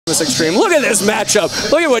Extreme. Look at this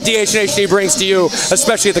matchup. Look at what DHNHD brings to you,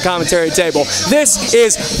 especially at the commentary table. This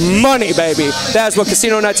is money, baby. That's what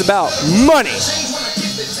Casino Night's about. Money.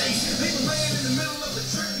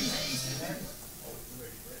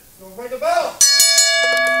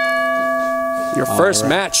 Your first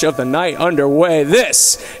match of the night underway.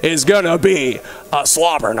 This is gonna be a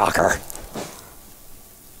slobber knocker.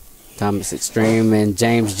 Thomas Extreme and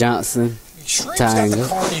James Johnson. Extreme's got the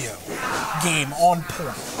cardio game on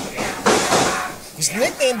point. He's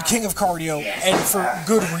nicknamed King of Cardio, and for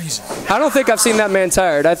good reason. I don't think I've seen that man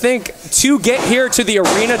tired. I think to get here to the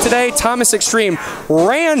arena today, Thomas Extreme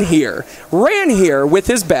ran here with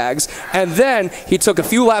his bags, and then he took a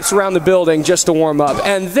few laps around the building just to warm up.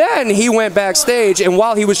 And then he went backstage, and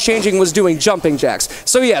while he was changing, was doing jumping jacks.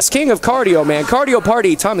 So yes, King of Cardio, man. Cardio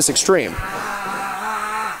party, Thomas Extreme.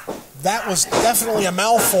 That was definitely a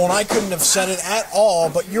mouthful, and I couldn't have said it at all,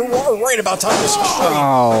 but you are right about Thomas Extreme.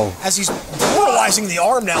 Oh. As he's brutalizing the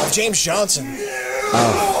arm now of James Johnson.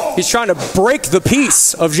 Oh. He's trying to break the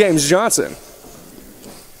peace of James Johnson.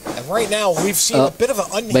 And right now, we've seen a bit of an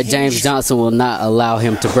unhinged... But James Johnson will not allow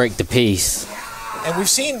him to break the peace. And we've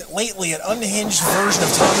seen lately an unhinged version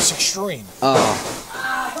of Thomas Extreme. Oh.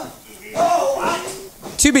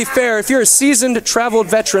 To be fair, if you're a seasoned, traveled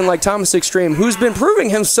veteran like Thomas Extreme, who's been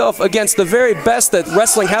proving himself against the very best that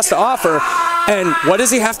wrestling has to offer, and what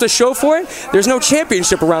does he have to show for it? There's no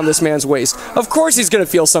championship around this man's waist. Of course he's going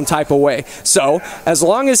to feel some type of way. So, as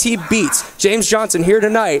long as he beats James Johnson here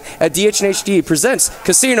tonight at DHNHD Presents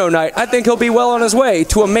Casino Night, I think he'll be well on his way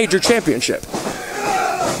to a major championship.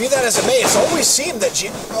 Be that as it may, it's always seemed that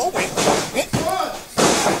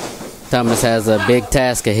Thomas has a big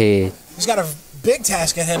task ahead. He's got a big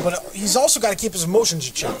task at him, but he's also got to keep his emotions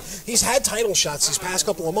in check. He's had title shots these past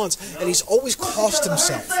couple of months, and he's always cost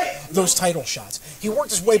himself those title shots. He worked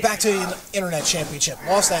his way back to the Internet Championship,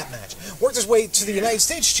 lost that match. Worked his way to the United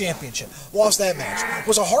States Championship, lost that match.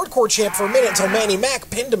 Was a hardcore champ for a minute until Manny Mac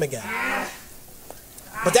pinned him again.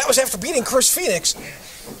 But that was after beating Chris Phoenix,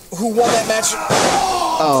 who won that match.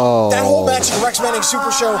 Oh. That whole match in the Rex Manning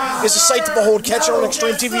Super Show is a sight to behold. Catch it on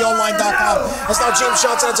ExtremeTVOnline.com. As now James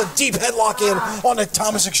Johnson has a deep headlock in on the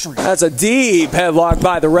Thomas Extreme. That's a deep headlock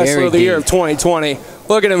by the Wrestler of the Year of 2020.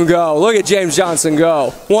 Look at him go. Look at James Johnson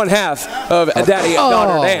go. One half of a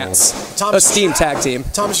daddy-daughter dance. A steam tag team.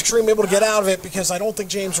 Thomas Extreme able to get out of it because I don't think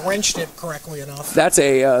James wrenched it correctly enough. That's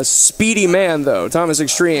a speedy man, though. Thomas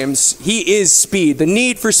Extreme. He is speed. The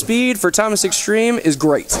need for speed for Thomas Extreme is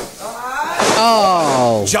great.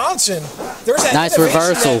 Oh. Johnson, there's that nice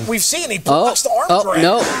reversal. That we've seen. He blocks the arm drag.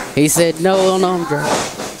 No. He said no on arm drag.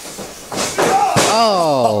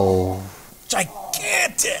 Oh.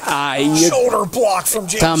 Gigantic shoulder block from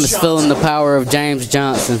James Thomas Johnson. feeling the power of James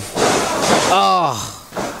Johnson. Oh.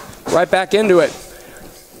 Right back into it.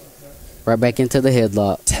 Right back into the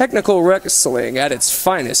headlock. Technical wrestling at its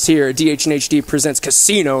finest here at DHNHD Presents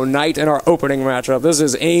Casino Night in our opening matchup. This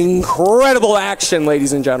is incredible action,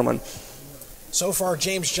 ladies and gentlemen. So far,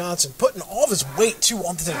 James Johnson putting all of his weight, too,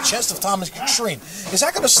 onto the chest of Thomas Extreme. Is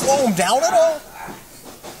that going to slow him down at all?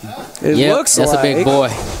 It looks that's like a big boy.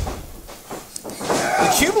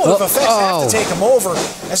 The cumulative effects have to take him over,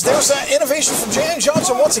 as there's that innovation from James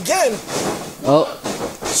Johnson once again.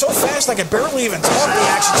 So fast I could barely even talk the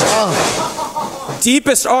action.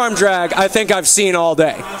 Deepest arm drag I think I've seen all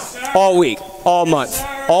day, all week, all month,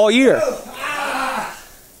 all year.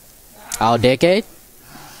 All decade?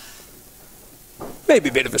 Maybe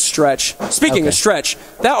a bit of a stretch. Speaking of stretch,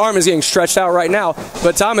 that arm is getting stretched out right now,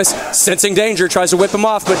 but Thomas, sensing danger, tries to whip him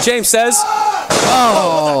off, but James says,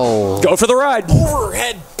 go for the ride.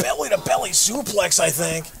 Overhead belly-to-belly suplex, I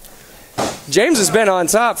think. James has been on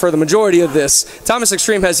top for the majority of this. Thomas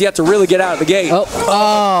Extreme has yet to really get out of the gate. There's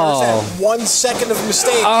that 1 second of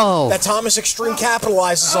mistake that Thomas Extreme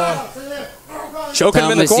capitalizes on. Choking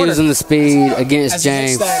him in the corner. Using the speed against As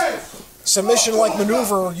James. That submission-like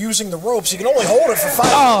maneuver using the ropes. You can only hold it for 5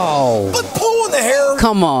 minutes. But pulling the hair.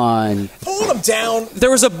 Come on. Pulling him down.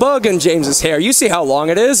 There was a bug in James's hair. You see how long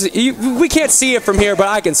it is? We can't see it from here, but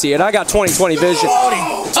I can see it. I got 20/20 vision.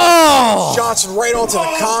 Johnson right onto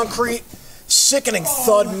the concrete. Sickening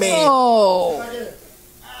thud made.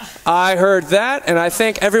 I heard that, and I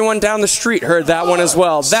think everyone down the street heard that one as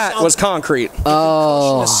well. That was concrete.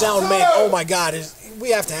 The sound made. Oh my God.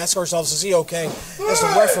 We have to ask ourselves, is he okay? As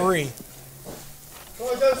the referee.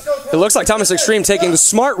 It looks like Thomas Extreme taking the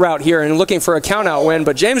smart route here and looking for a count-out win,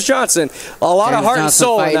 but James Johnson, a lot of heart and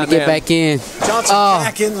soul in that to get back in. Johnson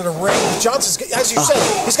back into the ring. Johnson's, as you said,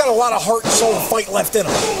 he's got a lot of heart and soul and fight left in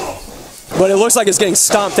him. But it looks like it's getting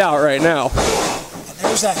stomped out right now. And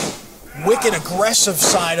there's that wicked, aggressive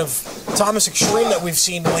side of Thomas Extreme that we've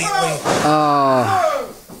seen lately.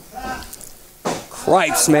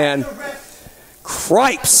 Cripes, man.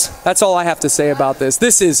 Cripes. That's all I have to say about this.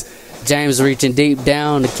 This is... James reaching deep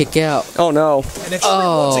down to kick out. Oh, no. And Extreme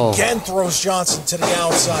once again throws Johnson to the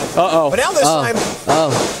outside. Uh-oh. But now this time,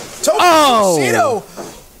 Tomohiro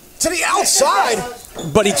to the outside.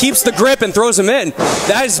 But he keeps the grip and throws him in.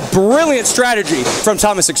 That is brilliant strategy from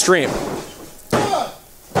Thomas Extreme.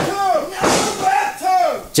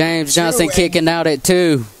 James Johnson kicking out at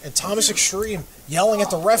 2. And Thomas Extreme yelling at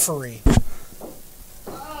the referee.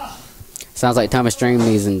 Sounds like Thomas Extreme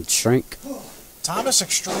needs a shrink. Thomas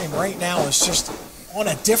Extreme right now is just on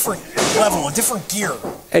a different level, a different gear.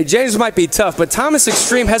 Hey, James might be tough, but Thomas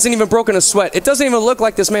Extreme hasn't even broken a sweat. It doesn't even look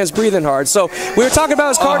like this man's breathing hard. So we were talking about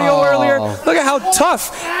his cardio earlier. Look at how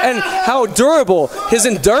tough and how durable his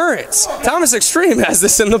endurance. Thomas Extreme has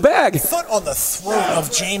this in the bag. Foot on the throat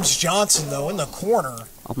of James Johnson, though, in the corner.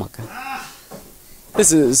 Oh, my God.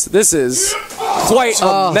 This is quite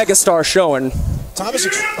a megastar showing. Thomas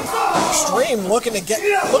Extreme looking to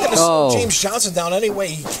slow James Johnson down any way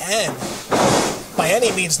he can. By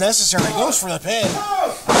any means necessary. Goes for the pin.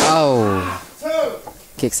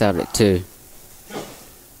 Kicks out at 2.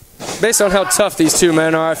 Based on how tough these two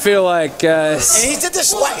men are, I feel like... and he did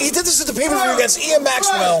this at the pay-per-view against Ian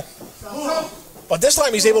Maxwell. But this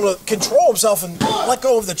time he's able to control himself and let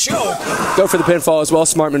go of the choke. Go for the pinfall as well.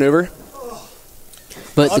 Smart maneuver.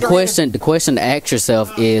 But the question to ask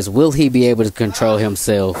yourself is, will he be able to control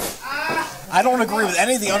himself? I don't agree with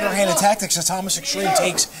any of the underhanded tactics that Thomas Extreme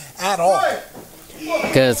takes at all.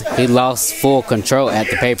 Because he lost full control at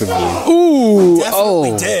the pay-per-view. Ooh!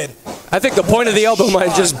 Definitely did. I think the point of the elbow might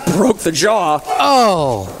have just broke the jaw.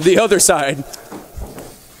 The other side.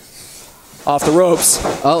 Off the ropes.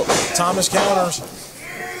 Thomas counters.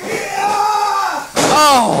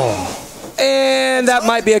 And that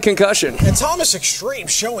might be a concussion. And Thomas Extreme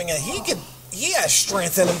showing that he has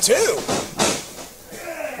strength in him too.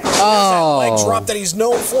 That leg drop that he's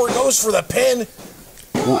known for, goes for the pin.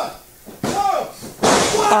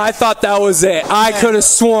 I thought that was it. I could have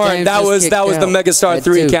sworn that was the Megastar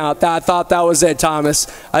 3 count. I thought that was it, Thomas.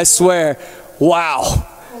 I swear. Wow.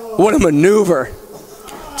 What a maneuver.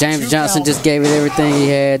 James Johnson just gave it everything he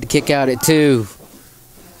had to kick out at 2.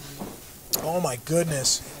 Oh my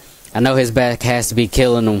goodness. I know his back has to be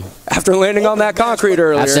killing him. After landing on that concrete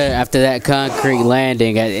earlier. After that concrete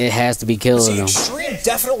landing, it has to be killing him. Extreme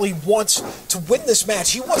definitely wants to win this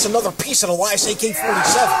match. He wants another piece of Elias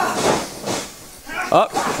AK-47.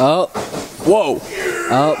 Whoa.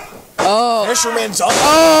 Fisherman's up.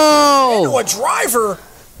 Into a driver.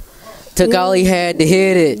 Took all he had to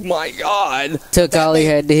hit it. My God. Took all he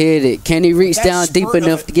had to hit it. Can he reach down deep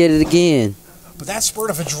enough to get it again? But that spurt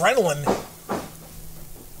of adrenaline,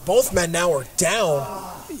 both men now are down.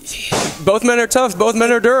 Both men are tough. Both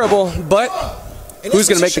men are durable. But who's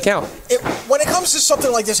going to make the count? When it comes to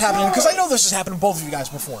something like this happening, because I know this has happened to both of you guys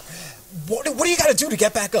before, what do you got to do to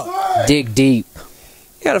get back up? Dig deep.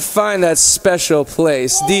 You got to find that special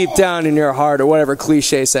place deep down in your heart, or whatever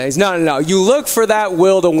cliche says. No. You look for that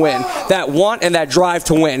will to win, that want and that drive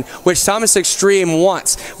to win, which Thomas Extreme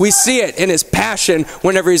wants. We see it in his passion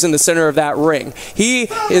whenever he's in the center of that ring. He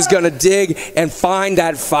is going to dig and find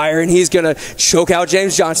that fire, and he's going to choke out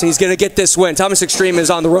James Johnson. He's going to get this win. Thomas Extreme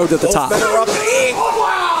is on the road to the top.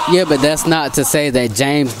 Yeah, but that's not to say that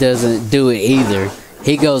James doesn't do it either.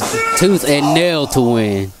 He goes tooth and nail to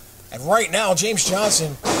win. And right now, James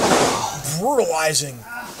Johnson brutalizing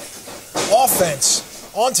offense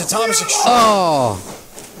onto Thomas Extreme.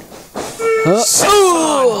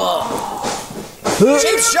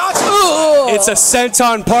 James Johnson. It's a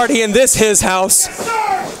senton party in his house.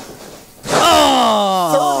 Third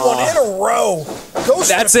one in a row.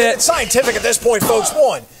 That's it. It's scientific at this point, folks.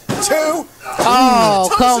 1, 2.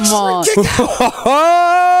 Come on.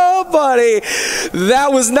 Oh, buddy.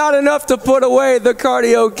 That was not enough to put away the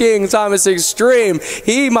Cardio King, Thomas Extreme.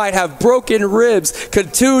 He might have broken ribs,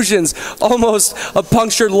 contusions, almost a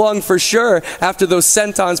punctured lung for sure after those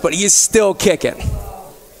sentons, but he's still kicking.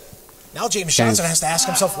 Now James Johnson has to ask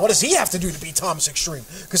himself, what does he have to do to beat Thomas Extreme?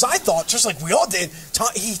 Because I thought, just like we all did,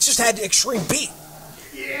 he just had Extreme beat.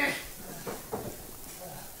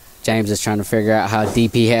 James is trying to figure out how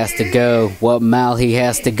deep he has to go, what mile he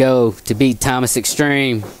has to go to beat Thomas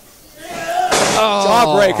Extreme.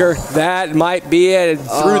 Jawbreaker. That might be it.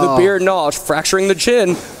 Through the beard and all, fracturing the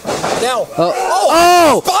chin. Now,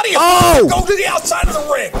 body go to the outside of the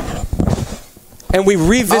ring. And we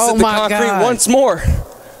revisit the concrete once more.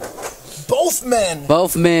 Both men.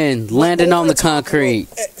 Both men landing on the concrete.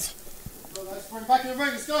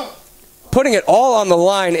 putting it all on the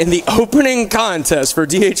line in the opening contest for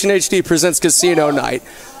DH&HD Presents Casino Night.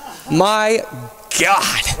 My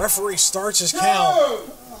God. Referee starts his count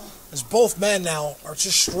as both men now are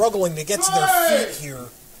just struggling to get to their feet here.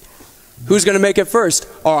 Who's going to make it first?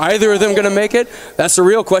 Are either of them going to make it? That's the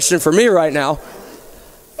real question for me right now.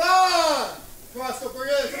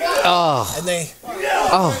 Oh. And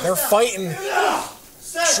they're fighting.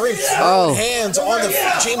 Shrimp throwing hands on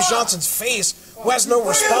James Johnson's face, who has no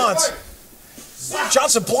response.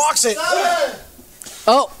 Johnson blocks it.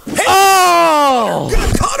 Oh. Hey. Oh.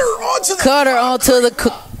 Cutter onto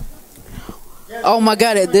the... Oh my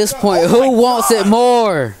God, at this point, who wants it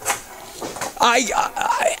more?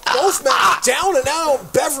 Both men down and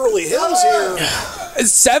out Beverly Hills here.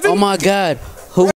 7? Oh my God.